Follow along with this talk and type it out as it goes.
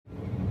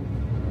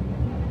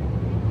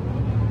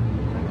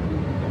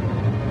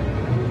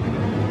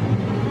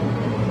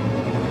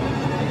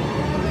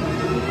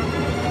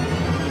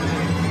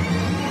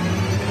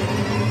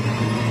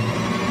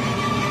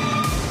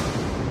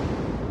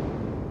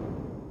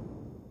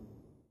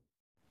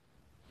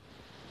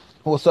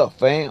What's up,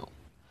 fam?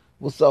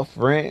 What's up,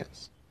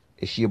 friends?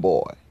 It's your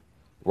boy,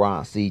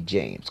 Ron C.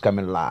 James,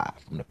 coming live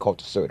from the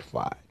Culture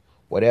Certified,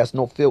 where there's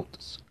no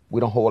filters. We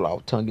don't hold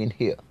our tongue in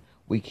here.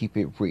 We keep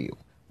it real,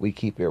 we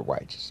keep it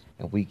righteous,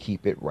 and we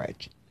keep it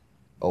ratchet.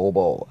 Oh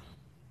boy.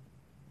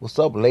 What's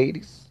up,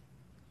 ladies?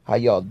 How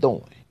y'all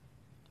doing?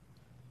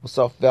 What's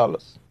up,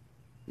 fellas?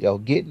 Y'all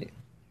getting it?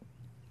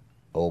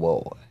 Oh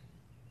boy.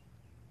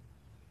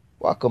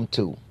 Welcome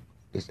to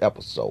this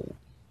episode.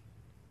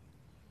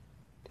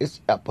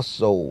 This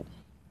episode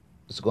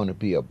is going to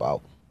be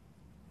about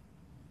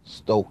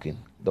stoking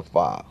the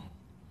fire.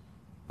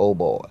 Oh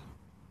boy.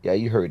 Yeah,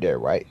 you heard that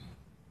right.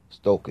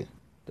 Stoking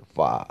the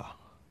fire.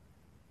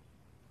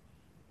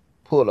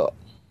 Pull up.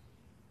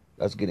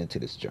 Let's get into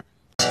this journey.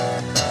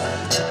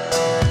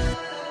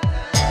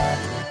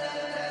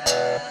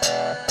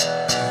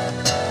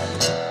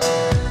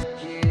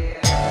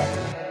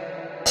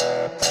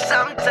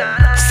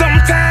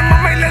 Sometime I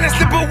might let it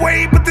slip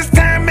away, but this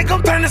time it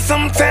gon' turn to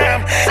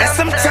sometime. And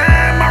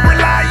sometime I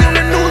rely on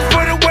the news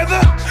for the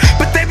weather,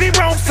 but they be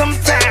wrong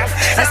sometime.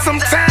 And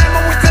sometime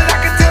I wish that I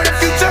could tell the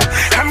future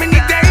how many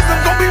days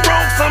I'm gon' be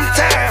wrong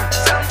sometime.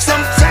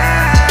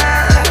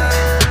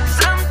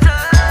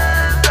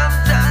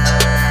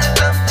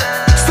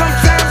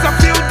 Sometimes I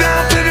feel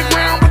down to the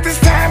ground, but this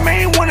time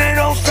ain't one of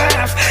those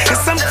times. And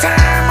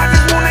sometimes I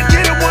just wanna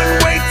get a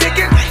one-way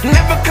ticket,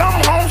 never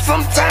come home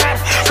sometime.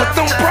 But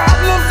them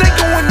problems ain't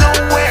going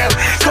nowhere.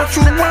 Don't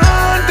you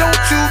run,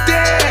 don't you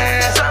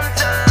dare.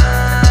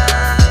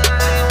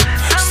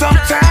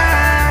 Sometimes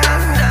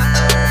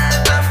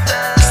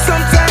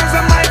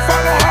I might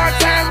follow hard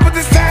times, but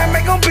this time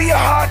ain't gonna be a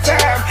hard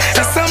time.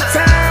 And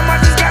sometimes I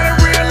just gotta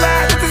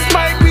realize that this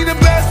might be the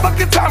best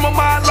fucking time of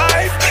my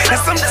life. And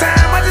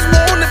sometimes I just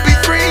wanna be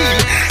free.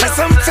 And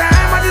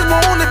sometimes I just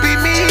wanna be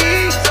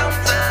me.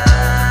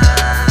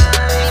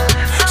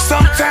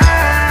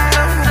 Sometimes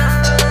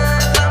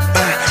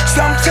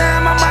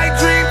I might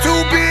dream too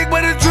big,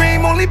 but a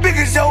dream only big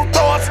as your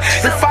thoughts.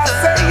 If I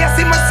say I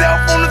see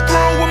myself on the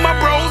throne with my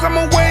bros,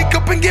 I'ma wake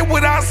up and get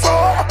what I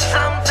saw.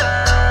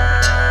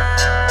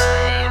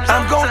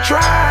 I'm gonna try.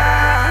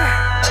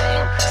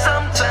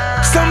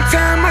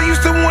 Sometimes I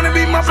used to wanna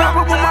be my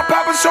papa, but my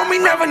papa showed me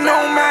never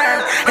know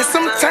mine. And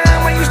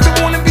sometimes I used to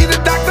wanna be the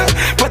doctor,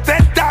 but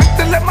that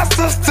doctor let my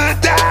sister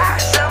die.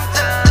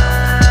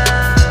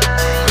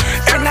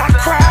 And I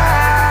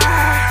cried.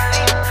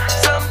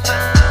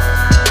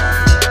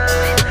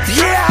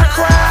 Yeah, I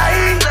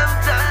cried.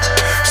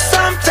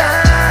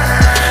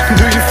 Sometimes.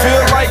 Do you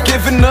feel like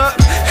giving up?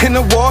 And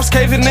the walls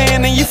caving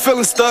in and you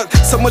feeling stuck.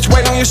 So much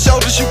weight on your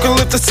shoulders you can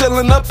lift the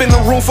ceiling up. In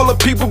a room full of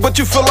people but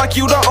you feel like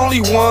you the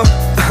only one.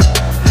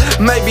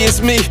 Maybe it's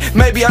me,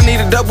 maybe I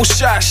need a double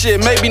shot, shit,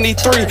 maybe need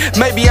 3.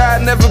 Maybe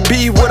I'll never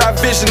be what I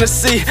vision to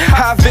see.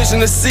 I vision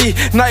to see.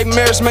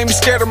 Nightmares make me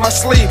scared of my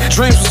sleep.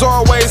 Dreams was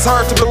always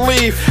hard to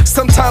believe.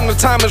 Sometimes the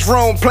time is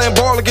wrong, playing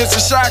ball against the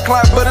shot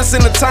clock, but it's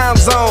in the time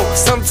zone.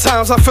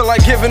 Sometimes I feel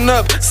like giving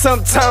up.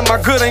 Sometimes my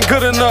good ain't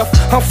good enough.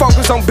 I'm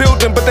focused on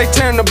building, but they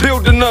tearing the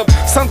building up.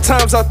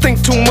 Sometimes I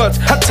think too much.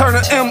 I turn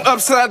an M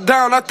upside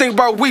down, I think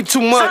about we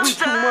too much.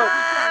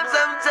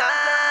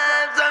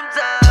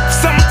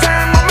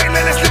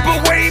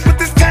 But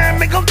this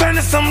time it gon' turn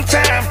to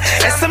sometime.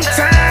 And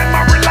sometime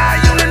I rely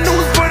on the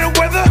news for the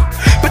weather,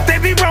 but they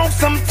be wrong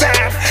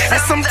sometime.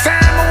 And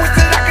sometime I wish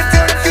that I could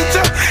tell the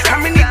future how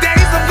many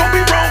days I'm gon'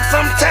 be wrong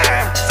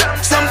sometime.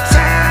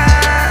 Sometimes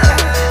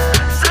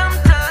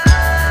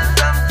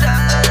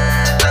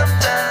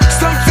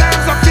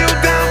I feel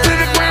down to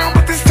the ground,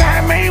 but this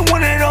time ain't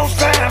one of those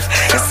times.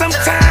 And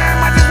sometimes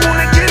I just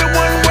wanna get a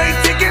one-way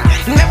ticket,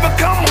 never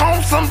come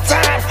home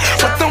sometime.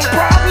 But them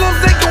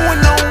problems ain't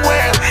going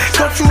nowhere.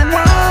 Don't you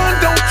run,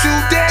 don't you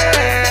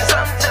dare.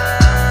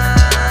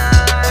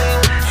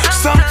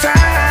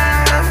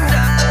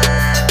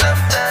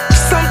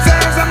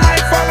 Sometimes I might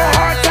follow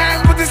hard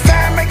times, but this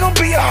time ain't gonna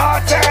be a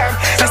hard time.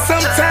 And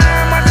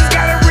sometimes I just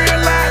gotta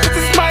realize that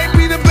this might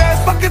be the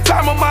best fucking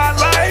time of my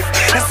life.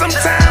 And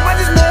sometimes I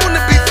just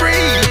wanna be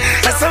free.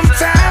 And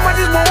sometimes I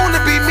just wanna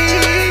be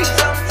me.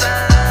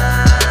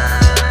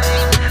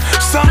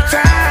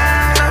 Sometimes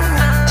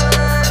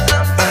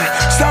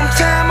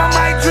I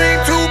might dream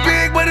too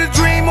big, but a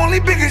dream only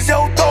big as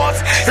your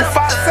thoughts. If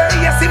I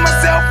say I see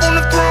myself on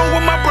the throne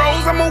with my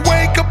bros, I'ma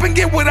wake up and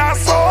get what I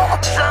saw.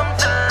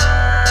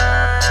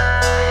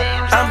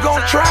 I'm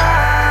gonna try.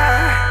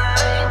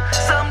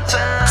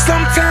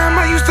 Sometimes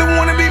I used to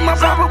wanna be my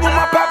papa, but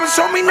my papa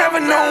showed me never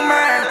know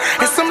mine.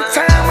 And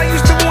sometimes I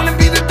used to wanna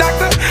be the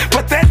doctor,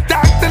 but that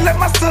doctor let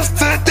my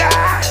sister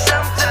die.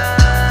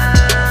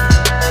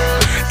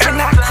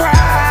 And I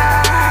cried.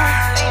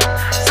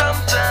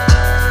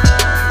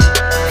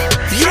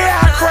 Yeah,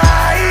 I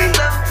cried.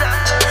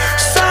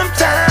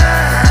 Sometimes.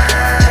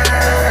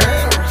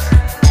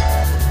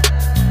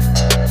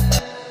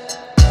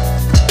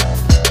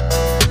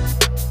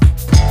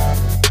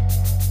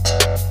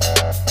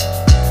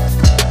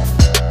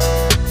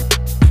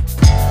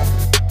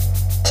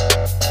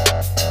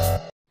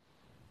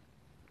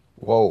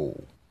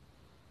 Whoa.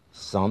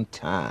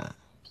 Sometimes.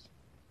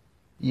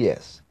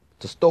 Yes,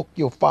 to stoke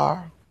your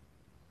fire,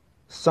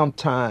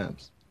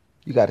 sometimes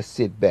you got to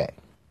sit back,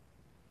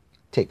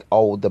 take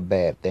all the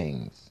bad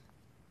things,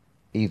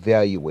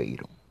 evaluate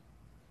them,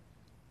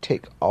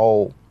 take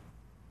all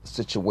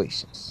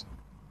situations,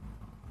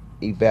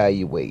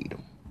 evaluate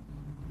them,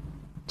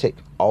 take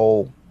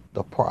all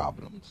the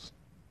problems,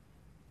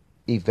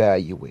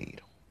 evaluate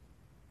them,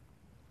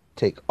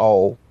 take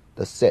all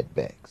the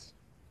setbacks,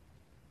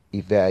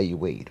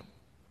 evaluate them,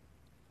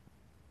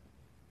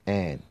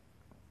 and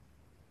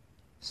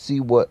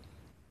see what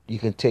you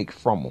can take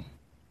from them.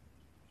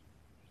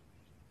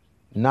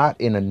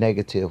 Not in a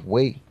negative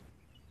way.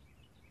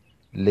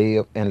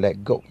 Live and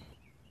let go.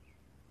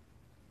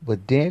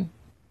 But then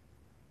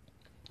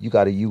you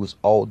got to use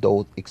all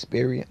those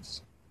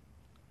experience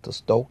to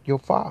stoke your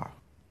fire.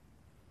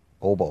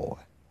 Oh boy.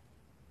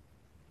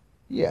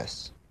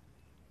 Yes.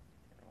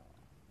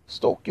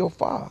 Stoke your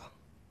fire.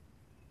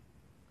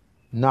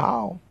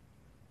 Now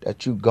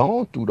that you've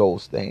gone through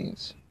those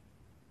things,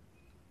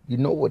 you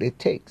know what it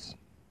takes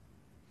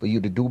for you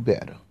to do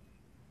better.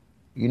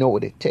 You know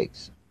what it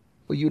takes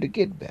for you to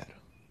get better.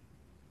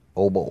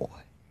 Oh boy.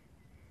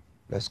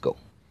 Let's go.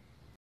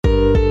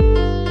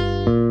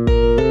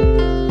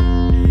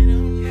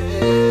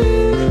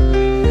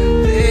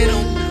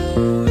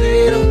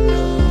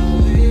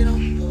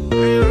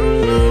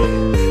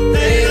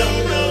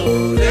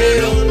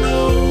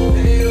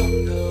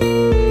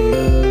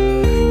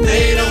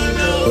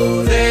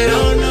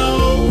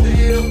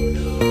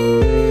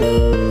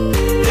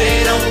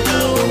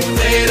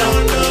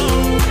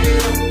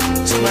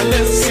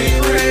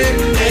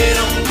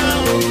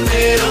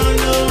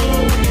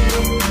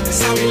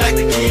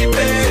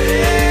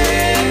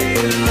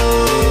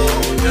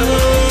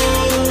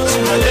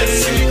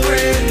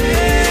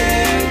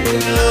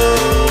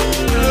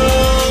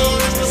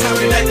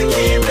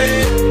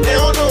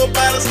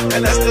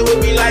 And that's the way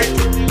we like it.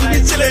 We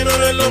be chillin' on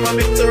the low, my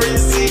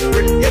Victoria's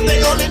Secret. If they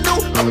only knew,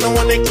 I'm the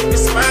one that keep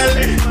you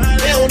smiling.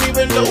 They don't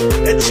even know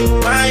that you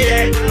my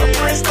ass. My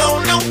friends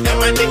don't know that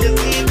my niggas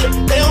either.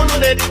 They don't know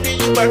that it be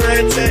you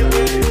behind 10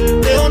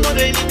 women. They don't know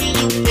that it be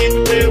you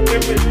in bed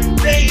with me.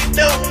 They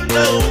don't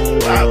know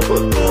I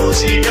put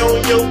bullshit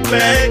on your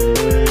back.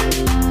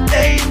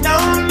 They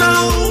don't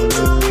know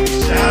to be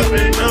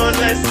shopping on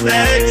that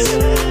sex.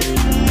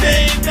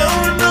 They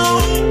don't know.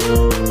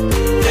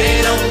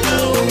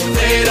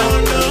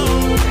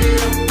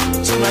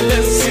 My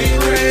little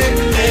secret,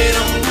 they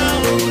don't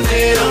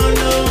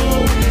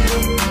know,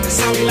 that's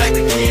how we like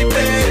to keep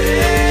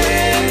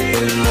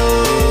it, no,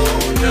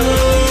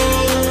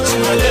 so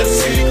my little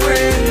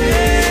secret,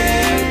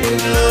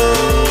 no,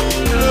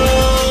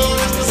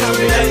 that's how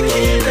we like to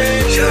keep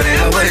it. Sure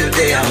that one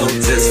day I hope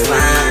just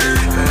fine.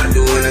 I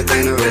do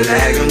anything to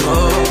relax and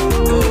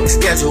more.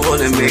 Schedule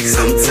and make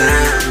some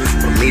time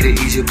for me to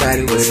ease your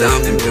body with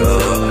something pure.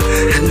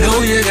 I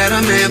know you got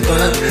a man,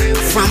 but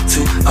from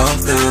too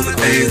often the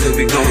things that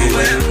be going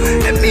well.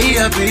 Let me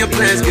up in your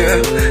plans,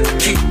 girl.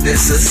 Keep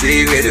this a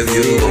secret if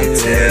you won't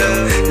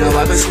tell. Now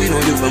I've been sweet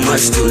on you for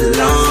much too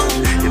long.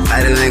 Your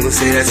body language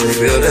say that you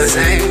feel the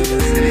same.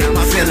 And now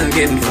my feeling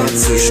getting far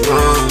too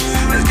strong.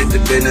 Let's get to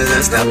business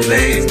and stop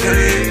playing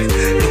games.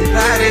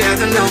 Nobody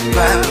has to know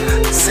about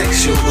the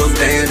sexual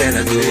things that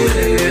I do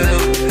to you.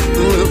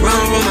 We're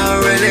wrong from our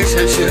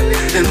relationship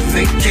and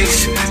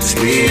vacation. It's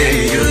me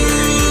and you.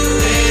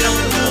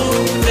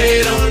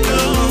 They don't know,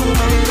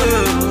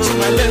 so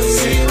my little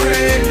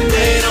secret.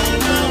 They don't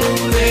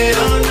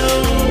know,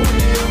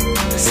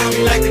 that's how we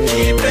like to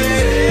keep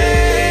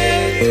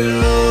it,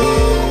 no,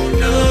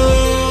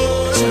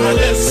 so my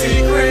little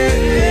secret.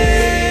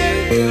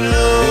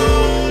 No,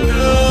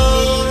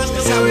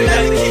 that's how we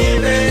like to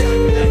keep it.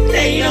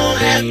 They don't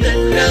have to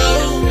know.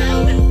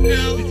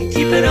 We can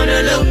keep it on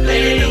the low,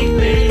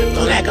 baby.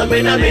 Don't like I'm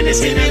in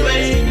this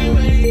anyway.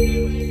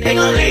 They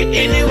gon' hate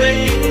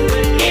anyway.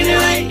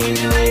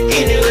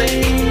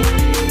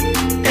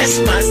 That's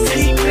my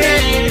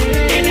secret.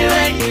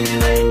 Anyway,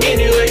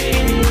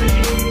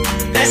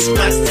 that's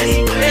my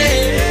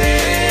secret.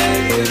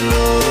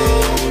 No,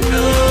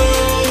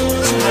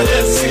 it's my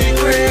little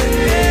secret.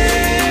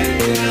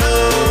 No,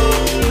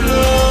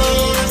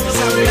 that's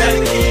how we gotta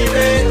keep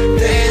it.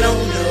 They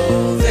don't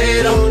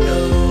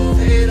know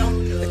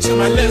that you're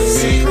my little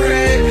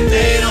secret.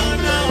 They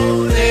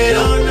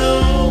don't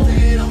know,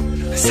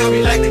 that's how we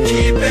like to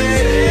keep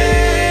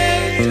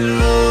it.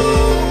 No,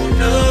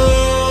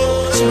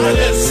 it's my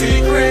little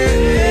secret.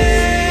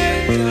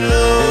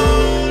 No,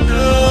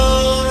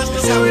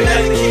 that's how we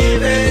like to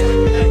keep it.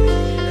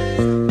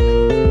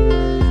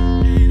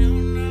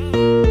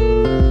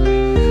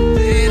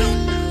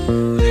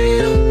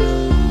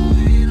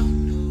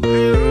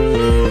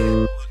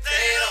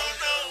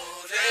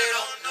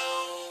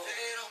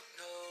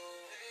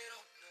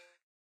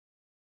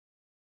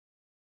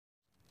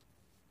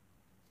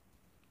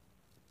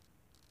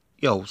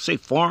 Yo, say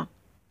Farm.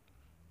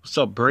 What's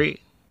up, Brad?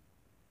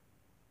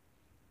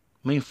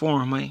 Main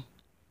Farm, man.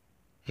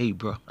 Hey,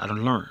 bro, I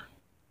done learned.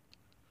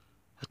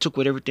 I took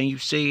with everything you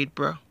said,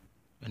 bro,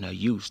 and I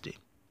used it.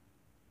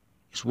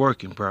 It's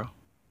working, bro.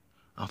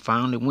 I'm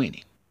finally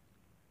winning.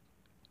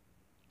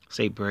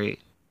 Say, Brad,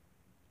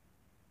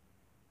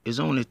 it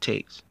only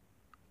takes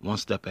one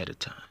step at a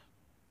time.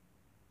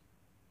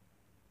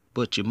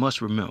 But you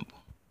must remember,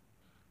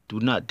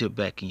 do not dip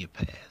back in your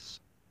past.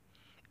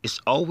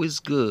 It's always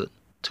good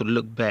to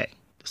look back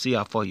to see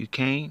how far you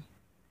came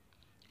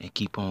and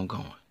keep on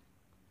going.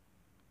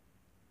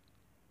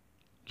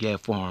 Yeah,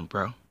 foreign,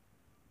 bro.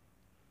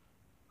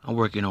 I'm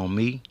working on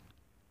me,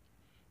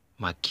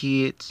 my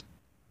kids,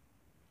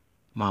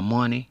 my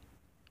money,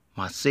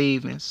 my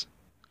savings,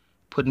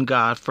 putting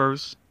God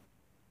first,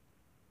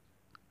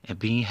 and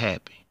being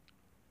happy.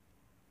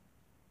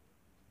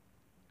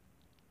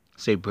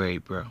 Say,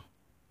 brave, bro.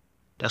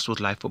 That's what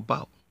life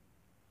about.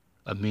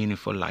 A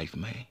meaningful life,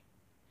 man.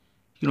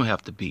 You don't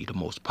have to be the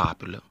most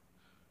popular,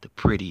 the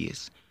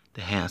prettiest,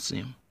 the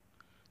handsome,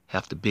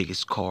 have the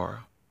biggest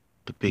car,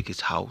 the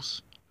biggest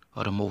house,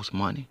 or the most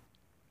money.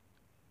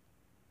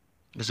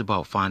 It's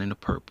about finding a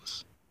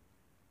purpose.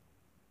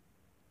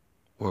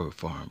 Word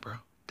farm, bro.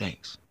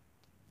 Thanks.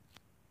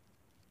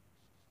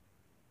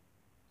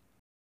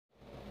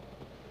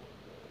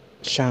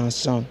 Shine,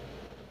 son.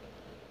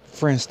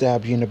 Friends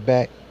stab you in the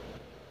back.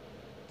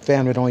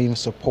 Family don't even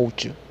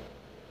support you.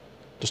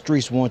 The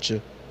streets want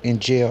you in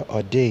jail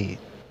or dead.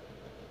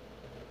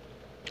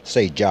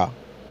 Say, Ja.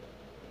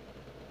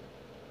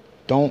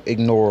 Don't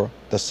ignore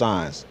the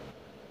signs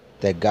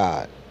that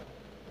God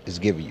is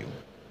giving you.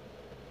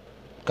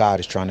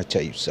 God is trying to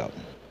tell you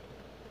something.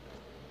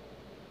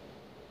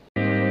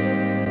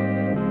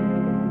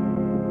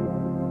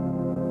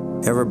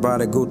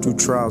 Everybody go through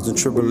trials and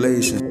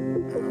tribulations.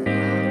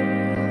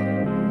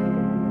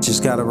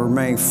 Just gotta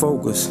remain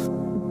focused.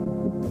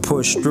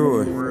 Push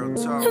through it. No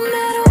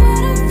matter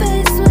what I'm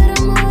faced with,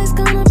 I'm always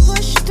gonna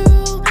push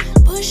through,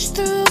 push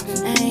through.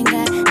 I ain't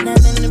got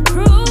nothing to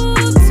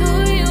prove to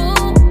you.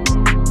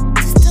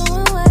 Just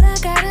doing what I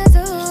gotta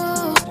do.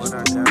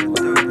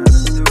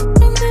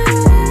 No matter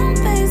what I'm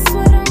faced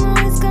with, I'm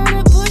always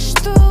gonna push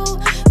through,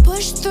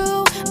 push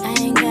through. I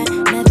ain't got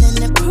nothing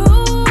to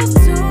prove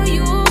to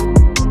you.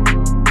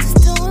 Just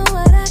doing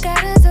what I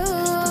gotta do.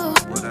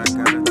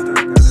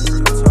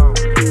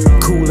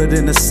 Cooler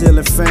than a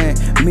ceiling fan,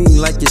 mean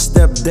like your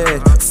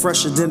stepdad,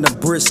 fresher than a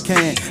brisk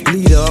can,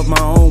 leader of my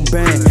own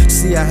band.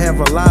 See, I have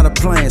a lot of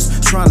plans,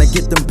 trying to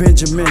get them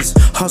Benjamins,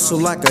 hustle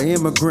like an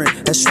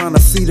immigrant that's trying to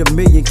feed 1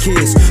 million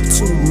kids.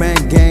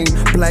 2-man gang,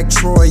 Black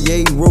Troy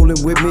ain't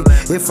rolling with me.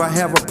 If I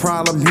have a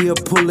problem, he'll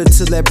pull it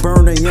till that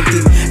burner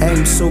empty.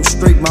 Aim so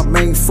straight, my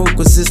main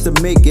focus is to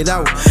make it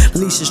out.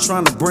 Leasha's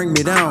trying to bring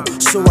me down,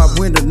 so I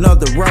went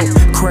another route.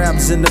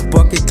 Crabs in the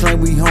bucket, claim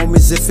we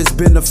homies if it's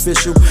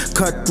beneficial.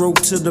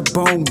 Cutthroat to the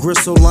bone,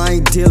 gristle, I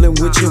ain't dealing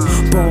with you.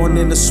 Born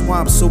in the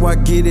swamp, so I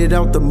get it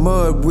out the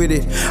mud with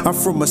it. I'm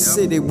from a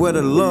city where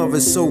the love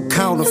is so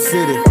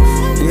counterfeited.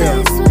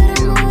 Yeah.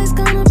 I'm always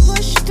gonna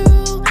push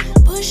through,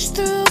 push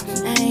through.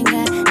 I ain't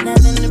got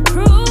nothing to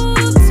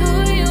prove to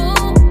you.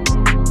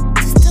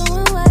 Just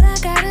doing what I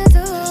gotta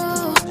do.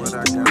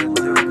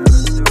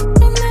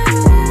 No matter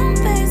what I'm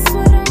faced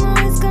with, I'm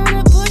always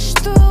gonna push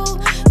through,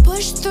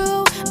 push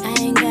through. I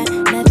ain't got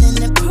nothing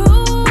to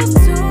prove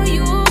to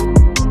you.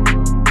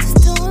 Just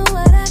doing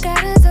what I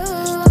gotta do.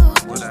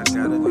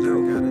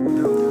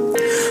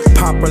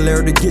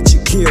 Popularity get you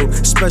killed,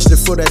 especially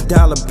for that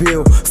dollar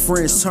bill.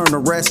 Friends turn to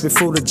rats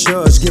before the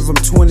judge, give them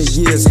 20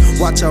 years.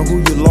 Watch out who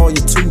you loyal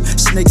to,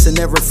 snakes in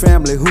every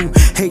family who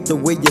hate the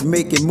way you're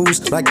making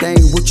moves like they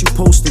ain't what you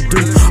supposed to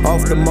do.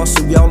 Off the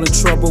muscle, y'all in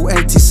trouble,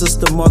 auntie,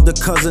 sister, mother,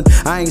 cousin.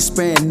 I ain't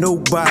sparing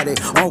nobody,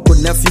 uncle,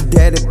 nephew,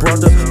 daddy,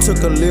 brother.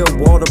 Took a little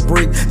water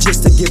break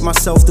just to get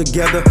myself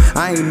together.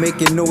 I ain't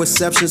making no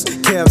exceptions,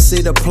 Kev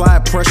said apply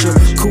pressure.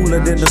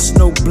 Cooler than the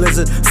snow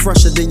blizzard,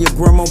 fresher than your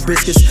grandma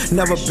biscuits.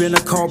 Never been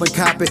a carbon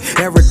copy,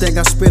 everything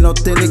I spend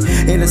authentic.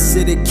 Inner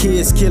city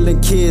kids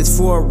killing kids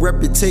for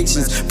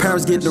reputations.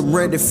 Parents getting them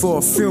ready for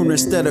a funeral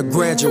instead of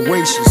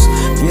graduations.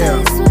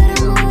 Yeah.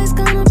 I'm always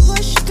gonna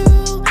push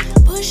through,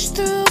 push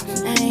through.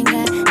 I ain't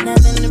got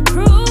nothing to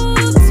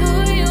prove to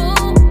you.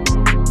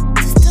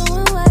 Just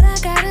doing what I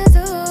gotta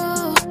do.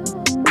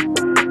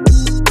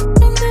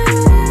 No matter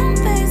what I'm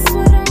faced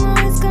with, I'm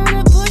always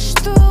gonna push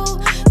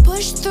through,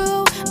 push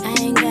through. I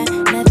ain't got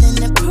nothing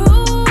to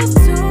prove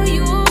to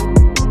you.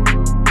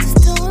 Just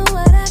doing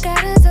what I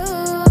gotta do.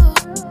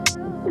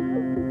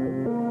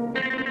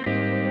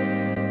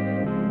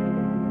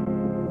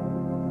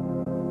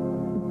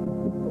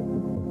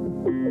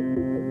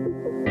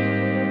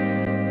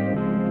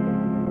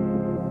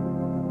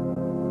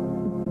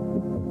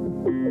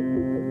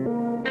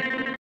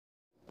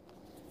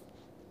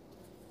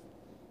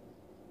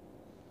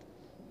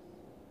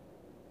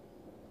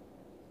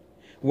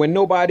 When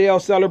nobody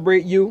else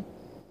celebrate you,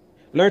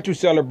 learn to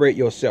celebrate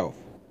yourself.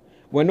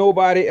 When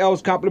nobody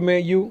else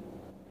compliment you,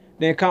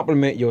 then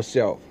compliment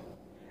yourself.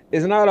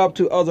 It's not up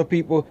to other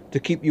people to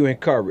keep you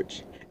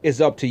encouraged. It's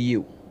up to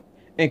you.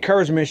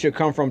 Encouragement should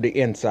come from the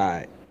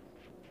inside.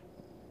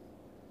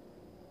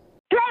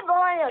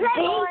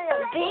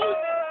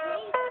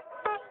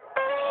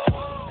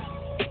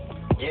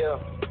 Yeah,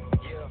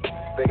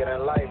 bigger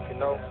than life, you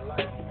know.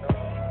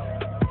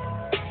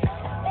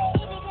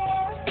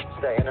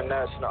 that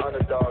international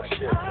underdog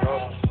shit, you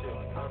know?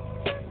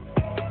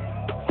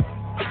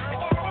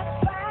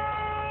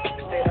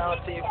 Stay down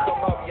till you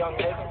come up, young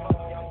nigga.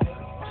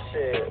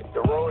 Shit,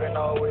 the road ain't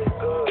always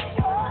good.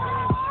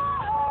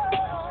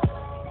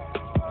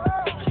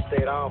 Just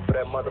stay down for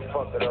that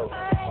motherfucker though.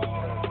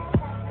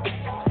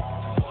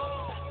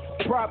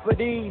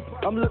 Properties,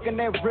 I'm looking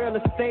at real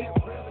estate,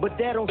 but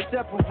that don't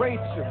separate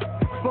you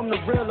from the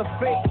real or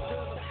fake.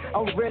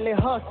 I'm really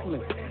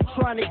hustling,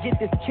 trying to get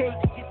this cake,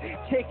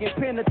 taking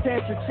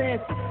penitentiary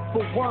chances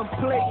for one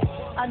plate.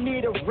 I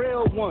need a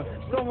real one,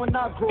 someone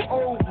I grow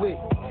old with.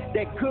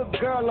 That good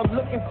girl I'm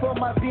looking for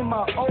might be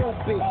my old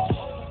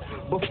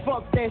bitch. But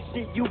fuck that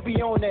shit, you be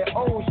on that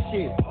old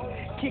shit.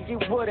 Kick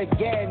it with a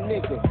gay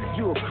nigga,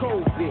 you a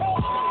cold bitch.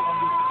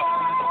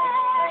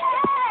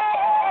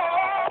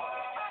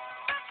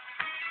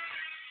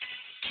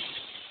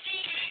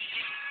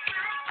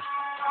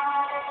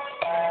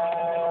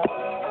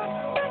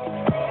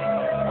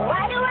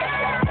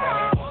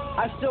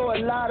 I show a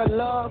lot of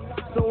love,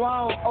 so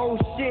I don't owe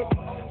shit.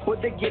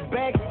 But they get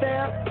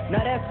backstabbed,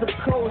 now that's some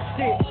cold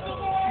shit.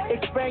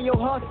 Expand your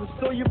hustle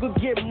so you could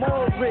get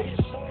more rich.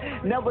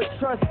 Never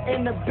trust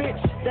in a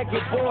bitch that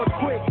get bored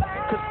quick.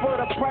 Cause for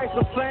the price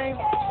of fame,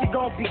 she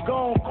gon' be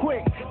gone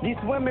quick. These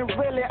women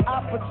really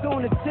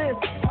opportunists.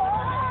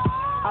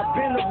 I've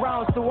been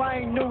around so I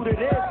ain't new to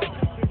this.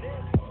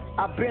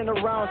 I've been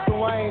around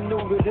so I ain't new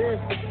to this.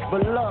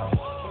 But look,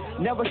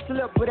 never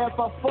slip, but if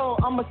I fall,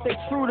 I'ma stay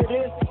true to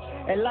this.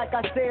 And like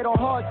I said on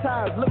Hard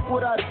Times, look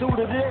what I do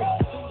to this.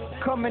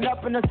 Coming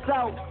up in the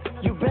South,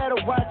 you better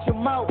watch your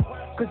mouth.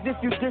 Cause if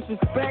you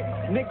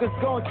disrespect,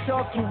 niggas gon'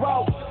 chalk you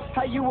out.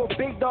 How you a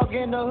big dog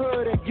in the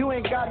hood and you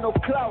ain't got no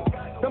clout?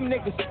 Them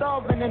niggas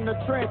starving in the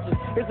trenches,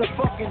 it's a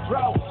fucking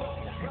drought.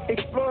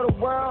 Explore the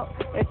world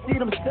and see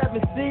them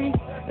 7 seas.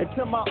 And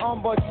to my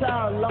unborn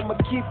child, I'ma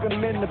keep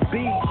him in the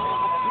beach.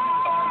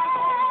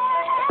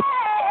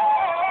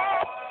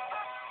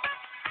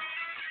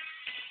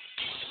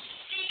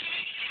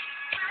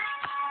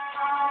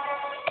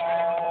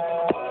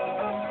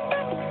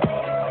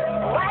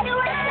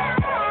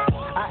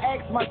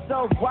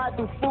 Myself, why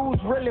do fools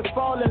really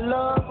fall in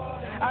love?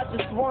 I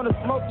just wanna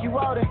smoke you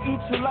out and eat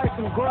you like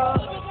some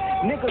grub.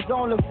 Niggas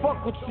only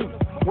fuck with you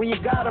when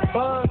you got a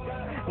buzz.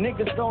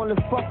 Niggas only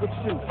fuck with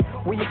you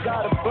when you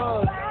got a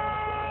buzz.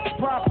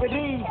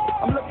 Property,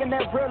 I'm looking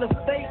at real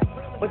estate,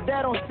 but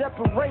that don't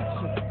separate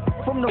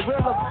you from the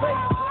real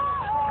estate.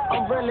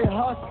 I'm really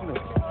hustling,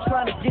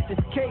 trying to get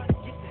this cake,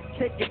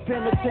 taking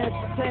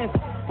penitentiary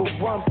chances for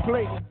one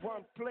plate.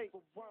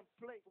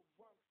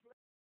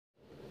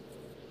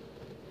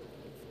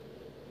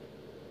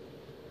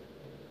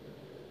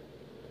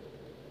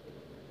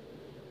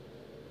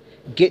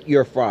 Get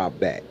your fire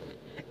back.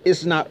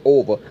 It's not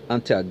over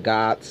until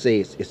God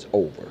says it's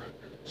over.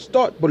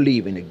 Start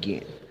believing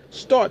again.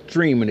 Start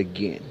dreaming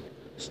again.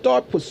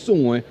 Start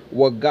pursuing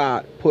what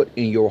God put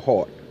in your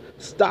heart.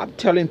 Stop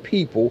telling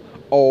people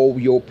all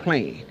your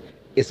plan.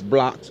 It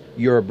blocks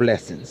your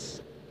blessings.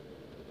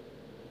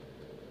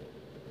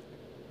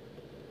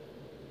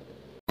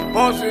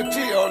 Bossy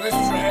T on this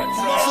track.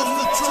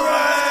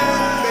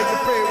 Major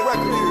Pay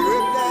Records, you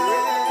heard?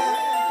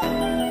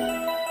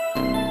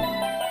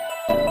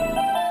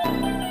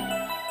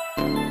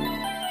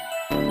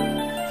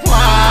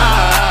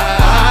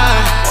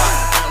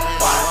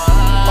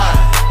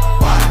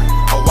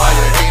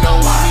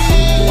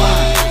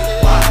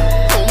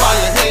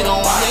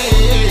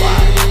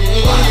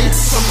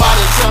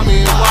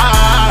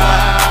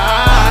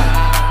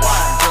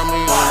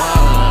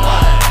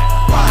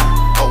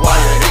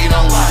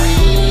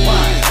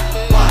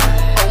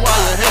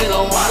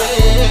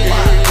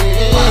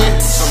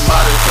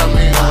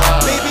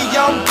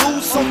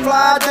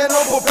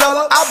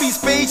 I'll be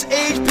space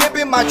age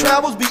pimping, my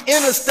travels be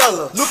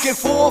interstellar. Looking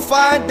for a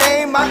fine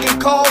dame I can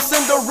call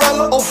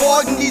Cinderella.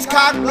 Avoiding these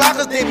cock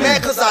blockers, they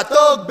mad cause I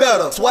thug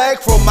better. Swag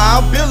from my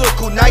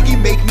umbilical, Nike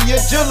make me a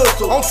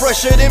gelato. I'm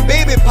fresher than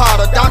baby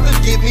powder, doctors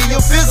give me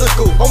a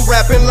physical. I'm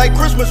rapping like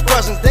Christmas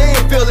presents, they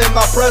ain't feeling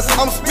my presence.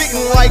 I'm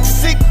spitting like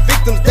sick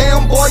victims,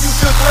 damn boy you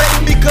feel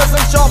threatened. Because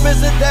I'm sharp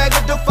as a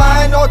dagger,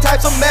 defying all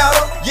types of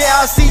matter.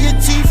 Yeah, I see your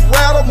teeth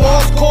rattle,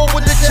 Morse code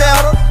with the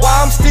chatter.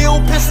 While I'm still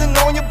pissing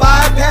on your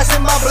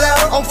bypassing my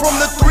bladder. I'm from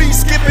the 3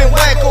 skipping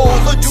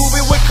wackos, a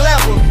juvie with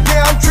clapper.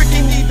 Yeah, I'm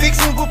tricking these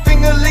vixens with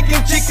finger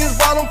licking chickens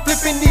while I'm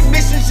flipping these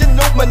missions. You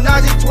know,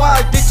 menage a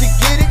trois, did you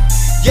get it?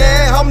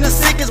 Yeah, I'm the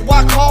sickest,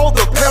 why call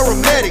the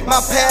paramedic?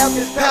 My path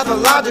is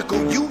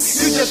pathological, you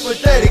just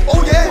pathetic.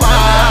 Oh yeah.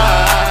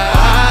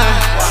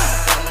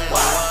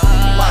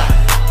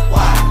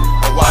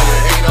 Why you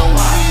hate on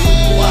me?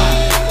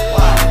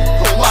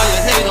 Why you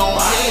hate on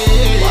me?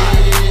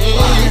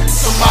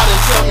 Somebody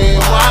tell me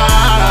why.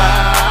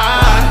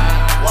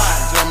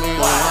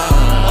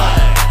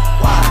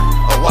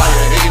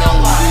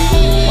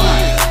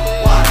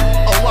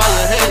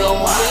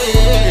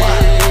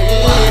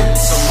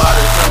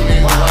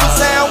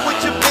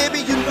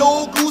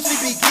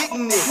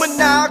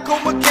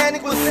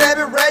 Mechanic with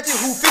savage ratchet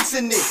who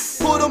fixin' it.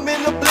 Put them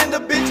in the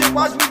blender, bitch, and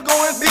watch me go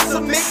and fix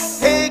a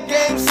mix. Head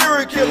game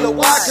serial killer,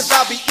 why? Cause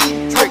I be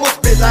eating tricks. I'ma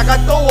spit like I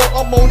throw up,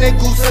 I'm on that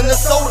goose and the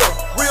soda.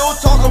 Real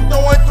talk, I'm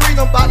throwing threes,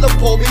 I'm about to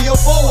pull me a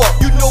four up.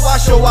 You know I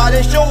show out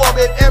and show up,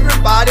 and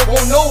everybody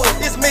won't know it.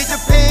 It's Major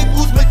Payne,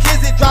 Goose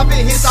McKenzie,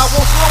 dropping hits, I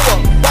won't slow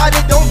up. Why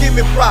they don't give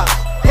me props?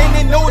 And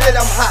they know that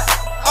I'm hot.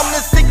 I'm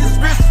the sickest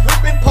wrist,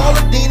 whipping Paula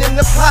Dean in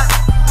the pot.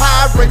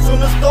 Pyrex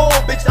on the stove,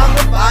 bitch, I'm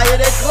the fire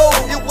that glow.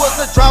 It was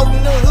a drought in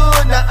the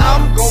hood, now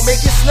I'm gon'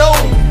 make it snow.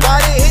 Why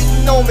they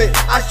hating on me?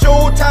 I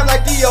show time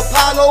like the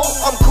Apollo.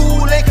 I'm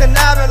cool and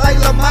conniving like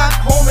Lamont,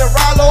 home and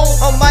Rollo.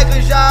 I'm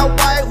Michael Jai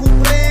White, who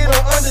played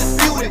on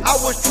Undisputed. I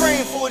was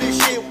trained for this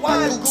shit,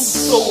 why you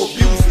Goose so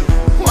abusive?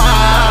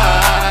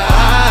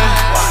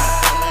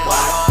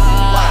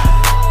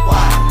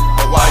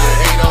 Why you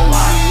hate on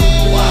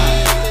me?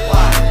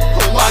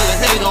 Why you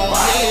hate on me?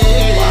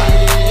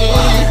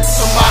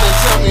 Somebody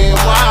tell me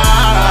why.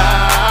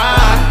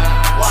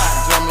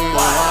 Tell me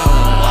why.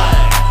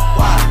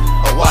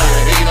 Why you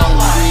hate on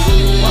me?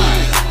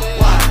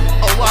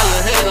 Why you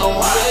hate on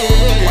me?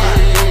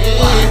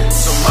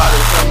 Somebody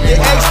tell me They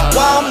why. ask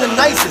why I'm the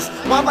nicest,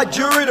 why my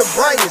jury the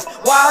brightest,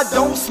 why I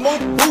don't smoke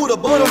Buddha,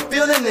 but I'm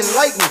feeling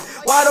enlightened.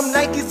 Why them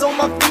Nikes on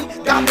my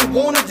feet got me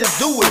wanna just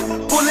do it.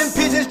 Pulling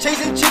pigeons,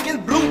 chasing chickens,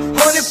 blue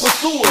honey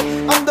pursuer.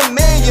 I'm the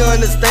man, you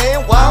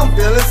understand why I'm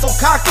feeling so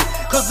cocky.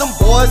 Cause them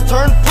boys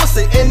turn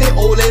pussy and they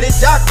old lady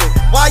jock me.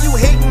 Why you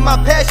hating my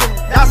passion,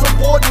 not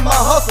supporting my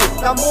hustle,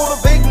 not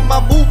motivating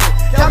my movement,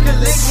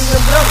 calculating the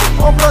numbers.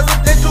 I'm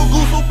presidential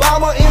Goose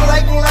Obama, ain't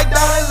liking like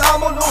Dalai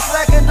Lama. No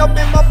slacking up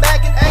in my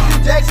back and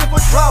acting Jackson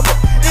for drama.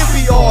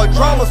 NPR,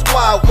 Drama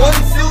Squad, 1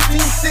 SEAL Team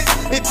 6.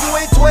 If you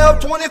ain't 12,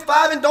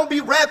 25 and don't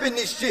be rapping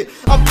this shit.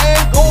 I'm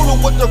Angola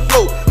with the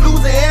flow,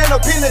 Louisiana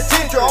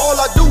penitentiary. All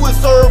I do is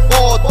serve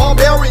balls,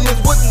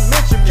 barbarians wouldn't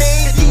mention me.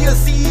 KD a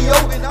CEO,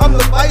 and I'm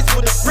the vice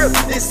with a grip.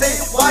 They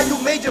say, why you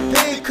Major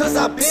Payne? Cause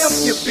I pimp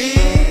you,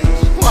 bitch.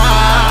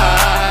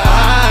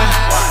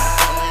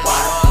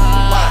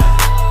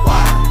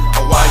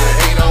 Why you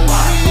hate on me?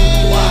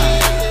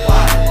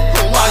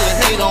 Why you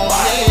hate on me?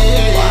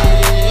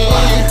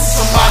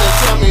 Somebody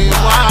tell me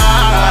why.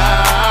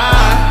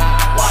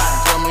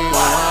 Tell me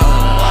why.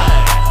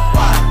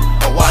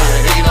 Why you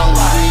hate on me?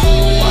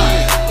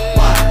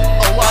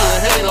 Why you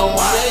hate on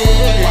me?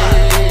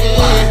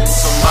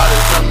 Somebody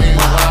tell me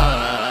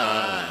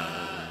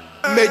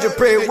why. Major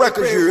Payne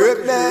Records, you heard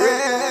me?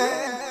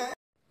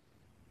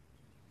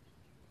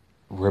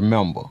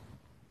 Remember,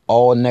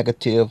 all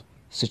negative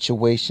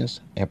situations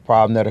and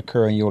problems that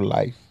occur in your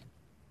life,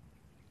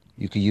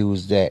 you can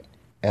use that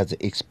as an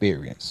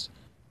experience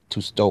to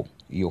stoke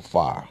your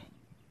fire.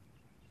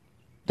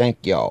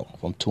 Thank y'all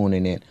for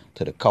tuning in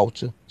to the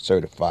Culture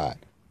Certified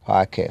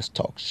Podcast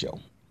Talk Show.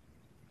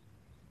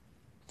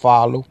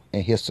 Follow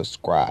and hit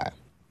subscribe.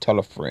 Tell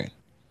a friend.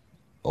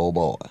 Oh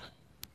boy.